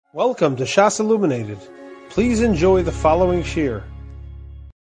Welcome to Shas Illuminated. Please enjoy the following shir.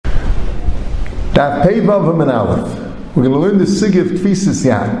 Daf Pei Vav and Aleph. We're going to learn the Sig of Tfisas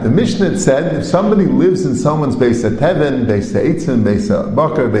Yad. The Mishnah said if somebody lives in someone's Beis HaTeven, Beis HaEitzin, Beis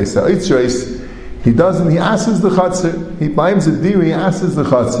HaBakar, Beis HaEitzreis, he asks the Chatzir. He binds a deer, he asks the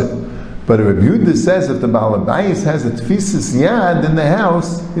Chatzir. But Rabbi Yehuda says if the Baal Habayis has a Tfisas Yad in the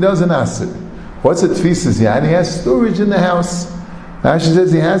house, he doesn't ask it. What's a Tfisas Yad? He has storage in the house. Rashi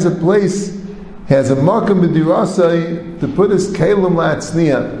says he has a place, he has a makam b'dirasai to put his kelim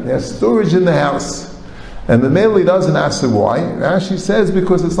la'atzniya. He has storage in the house. And the Mele doesn't ask why. Rashi says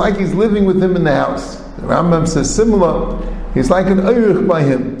because it's like he's living with him in the house. The Rambam says similar, he's like an oirich by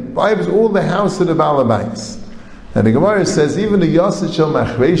him. Buys all the house of the Baal Habayis. And the Gemara says even a yasid shel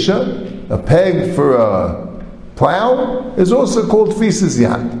machresha, a peg for a plow, is also called tfisas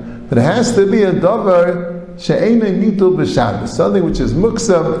yad. But it has to be a davar she'ena nitul b'Shabbos, something which is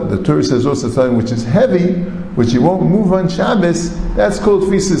muksa. The Torah says also something which is heavy, which you won't move on Shabbos. That's called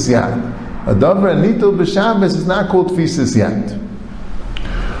tfisas yad. A davar nitul b'Shabbos is not called tfisas yad.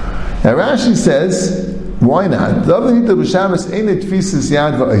 Now Rashi says, why not? Davar nitul b'Shabbos ain't tfisas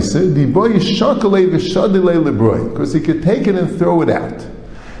yad v'oiser. The boy is shakalei v'shadilei lebroi, because he could take it and throw it out.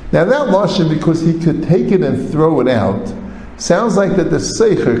 Now that lashon, because he could take it and throw it out, sounds like that the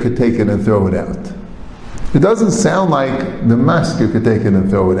seicher could take it and throw it out. It doesn't sound like the masker could take it and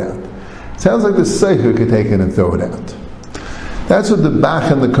throw it out. It sounds like the seicher could take it and throw it out. That's what the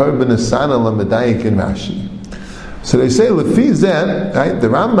Bach and the Korban Asana Lamadayik in Rashi. So they say Lefi Zeh, right? The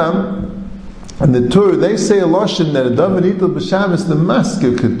Rambam and the Torah, they say a lashon that a davar nitul b'Shabbos, the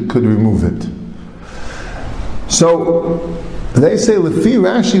masker could remove it. So they say Lefi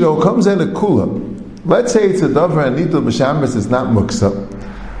Rashi though comes in a kula. Let's say it's a davar nitul b'Shabbos, it's not muksa.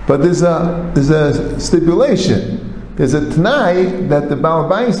 But there's a stipulation. There's a t'nai that the Baal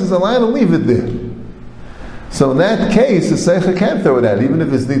Habayis is allowed to leave it there. So in that case, the seicher can't throw it out, even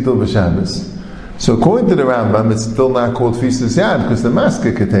if it's nitul b'Shabbos. So according to the Rambam, it's still not called tfisas yad because the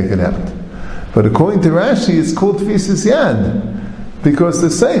masker could take it out. But according to Rashi, it's called tfisas yad because the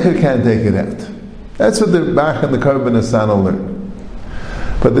seicher can't take it out. That's what the Bach and the Korban Asana learn.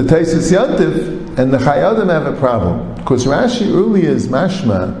 But the Taisus Yantif and the Chayadim have a problem. Because Rashi earlier is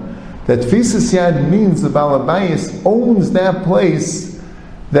mashma that tfisas yad means the Baal Habayis owns that place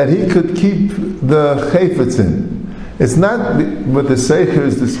that he could keep the chayfetz in. It's not with the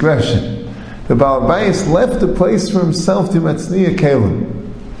seicher's discretion. The Baal Habayis left the place for himself to matzniya kelim.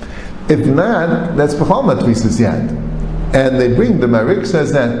 If not, that's b'chol ma tfisas yad. And they bring, the Marik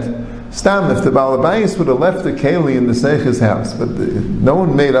says that Stam, if the Baal Habayis would have left the keli in the seicher's house, but no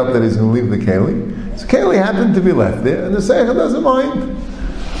one made up that he's going to leave the keli, so keli happened to be left there, and the seicher doesn't mind.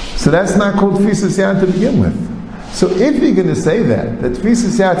 So that's not called tfisas yad to begin with. So if you're going to say that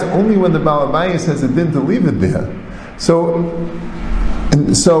tfisas yad is only when the Baal Habayis has a din to leave it there, so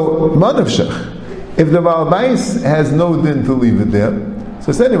manavshach, if the Baal Habayis has no din to leave it there,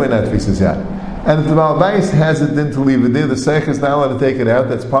 so it's anyway not tfisas yad. And if the Baal Habayis has a din to leave it there, the seicher is not allowed to take it out.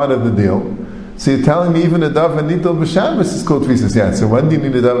 That's part of the deal. So you're telling me even a davar nitul b'Shabbos is called tfisas yad. So when do you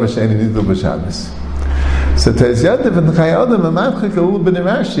need a davar she'eni nitul b'Shabbos? So Taisus Yantif and the Chayadim are matchik a little bit in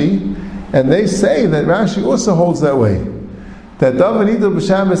Rashi, and they say that Rashi also holds that way. That davar nitul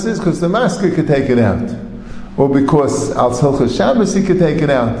b'Shabbos is because the masker could take it out, or because al tzilchas Shabbos he could take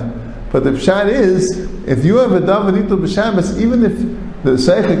it out. But the pshat is, if you have a davar nitul b'Shabbos, even if the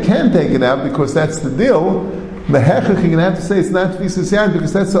seicher can take it out because that's the deal, the hechach you're going to have to say it's not tfisas yad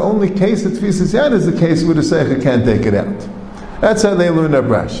because that's the only case that tfisas yad is the case where the seicher can't take it out. That's how they learn up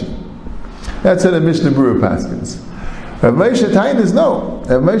Rashi. That's how the Mishnah Berurah paskins. Rav Moshe Tainas no.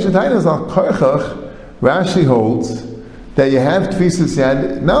 Rav Moshe Tainas al karchach, Rashi holds that you have tfisas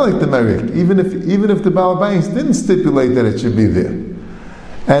yad not like the Marik, even if the Baal Habayis didn't stipulate that it should be there.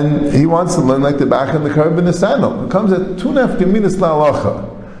 And he wants to learn like the Bach and the Korban Asana. It comes at two nafkaminas la'alacha.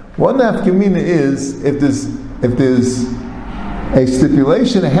 One nafkamina is if there's a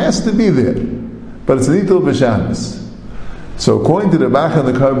stipulation, it has to be there, but it's nitul b'Shabbos. So according to the Bach and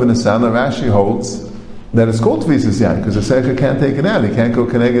the Korban Asana, Rashi holds that it's called tfisas yad because the seicher can't take it out. He can't go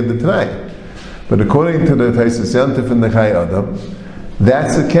connected the tonight. But according to the Taisus Yantif and the Chayadim,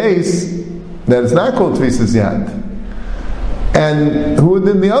 that's a case that it's not called tfisas yad. And who would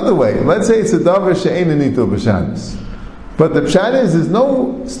then the other way? Let's say it's a davar she'eina nitul b'Shabbos. But the pshat is, there's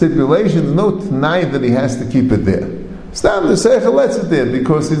no stipulation, there's no t'nai that he has to keep it there. Stam the seicher lets it there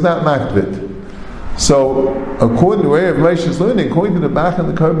because he's not makbid. So, according to where Rashi is learning, according to the Bach and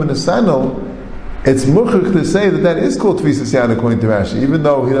the Korban Asana, it's muchach to say that is called Tfisas Yad according to Rashi, even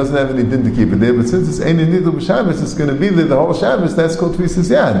though he doesn't have any din to keep it there. But since it's Ein Nidul B'Shabbos, it's going to be there the whole Shabbos. That's called Tfisas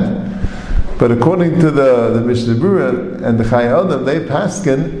Yad. But according to the Mishnah Berurah and the Chayei Adam, they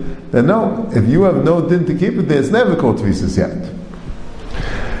paskin that no, if you have no din to keep it there, it's never called Tfisas Yad.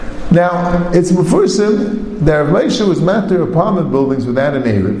 Now, it's mufursim that Rav Moshe was matter apartment buildings without an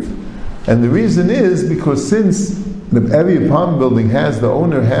Eruv. And the reason is because since every apartment building the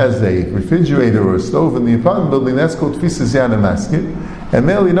owner has a refrigerator or a stove in the apartment building, that's called Tfisas Yad HaMaskir. And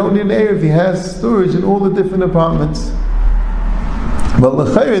male, you don't need an Eruv, he has storage in all the different apartments. But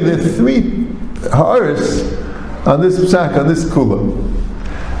l'chayre, there are three ha'aras on this psak, on this kula.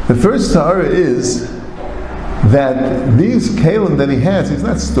 The first ha'ara is that these kalim that he has, he's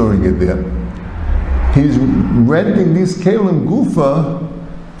not storing it there. He's renting these kalim gufa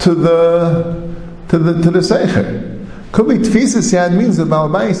to the seicher. Could be Tfisas Yad means that Baal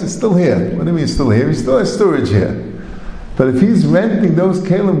Bayis is still here. What do you mean still here? He still has storage here. But if he's renting those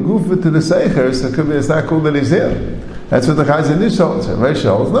kalim gufa to the seicher, so it could be it's not cool that he's here. That's what the Chazon Ish holds. Rashi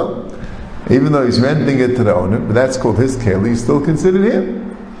holds no. Even though he's renting it to the owner, but that's called his keli, he's still considered here.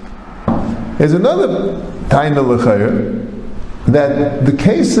 There's another Taina l'chayr, that the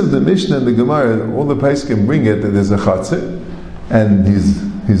case of the Mishnah and the Gemara, all the Paiskim bring it that there's a chatzir, and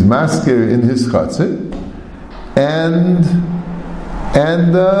he's masker in his chatzir, and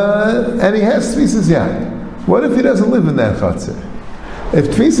he has Tfisas Yad. What if he doesn't live in that chatzir? If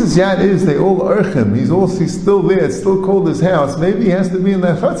Tfisas Yad is they all urchim, he's still there, it's still called his house, maybe he has to be in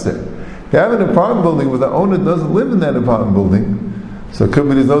that chatzir. If you have an apartment building where the owner doesn't live in that apartment building, so it could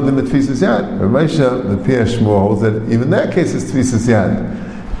be there's no din of Tfisas Yad. Rav Moshe, the Piyah Shmuel, holds that even in that case it's Tfisas Yad.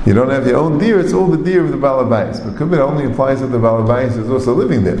 You don't have your own deer, it's all the deer of the Baal Bayis. But it could be it only implies that the Baal Bayis is also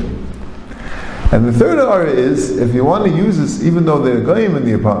living there. And the third area is, if you want to use this, even though they're goyim in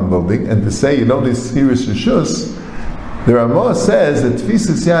the apartment building, and to say you don't need Sirius Rishus, the Ramah says that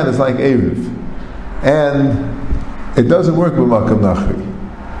Tfisas Yad is like Eruv. And it doesn't work with Makam Nachri.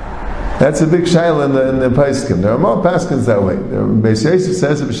 That's a big shaila in the Paiskim. There are more Paskins that way. Beis Yosef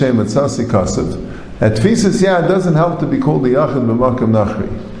says it b'shem Matzasi Kasav that Tfisas Yad doesn't help to be called the Yachid b'Makam Nachri.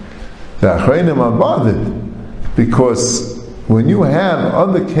 The Achreinim are bothered because when you have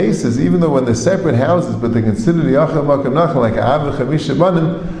other cases, even though when they're separate houses, but they consider the Yachid b'Makam Nachri, like Av v'Chamisha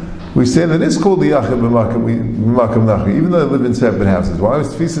Banim, we say that it's called the Yachid b'Makam Nachri, even though they live in separate houses. Why is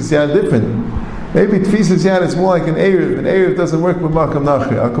Tfisas Yad different? Maybe Tfisas Yad is more like an Eruv, and Eruv doesn't work with Makam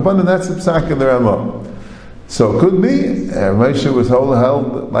Nachri. Al-Kabanan, that's the psak in the Ramah. So it could be, Moshe was held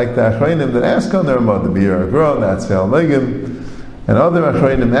like the Achreinim that ask on the Ramah, the Bir Agra, that's the Al-Megim, and other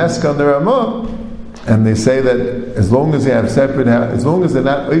Achreinim ask on the Ramah, and they say that as long as they have separate houses, as long as they're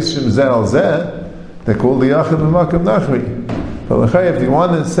not Oishim Zeh al Zeh, they're called the Yachid b'Makam Nachri. But if you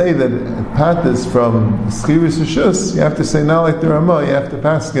want to say that Pat is from Schiris Rishus, you have to say not like the Ramah, you have to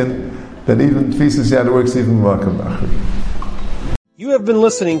paskin that even Tfisas Yad works even Makam Nachri. You have been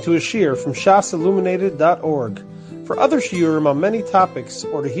listening to a shiur from shasilluminated.org. For other shiurim on many topics,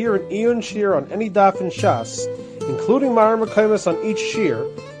 or to hear an iyun shiur on any daf in Shas, including Mareh Mekomos on each shiur,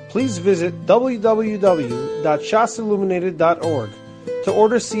 please visit www.shasilluminated.org. To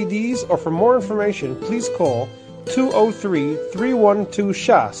order CDs or for more information, please call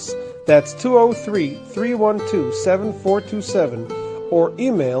 203-312-SHAS. That's 203-312-7427, or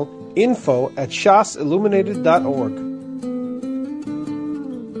email info@shasilluminated.org.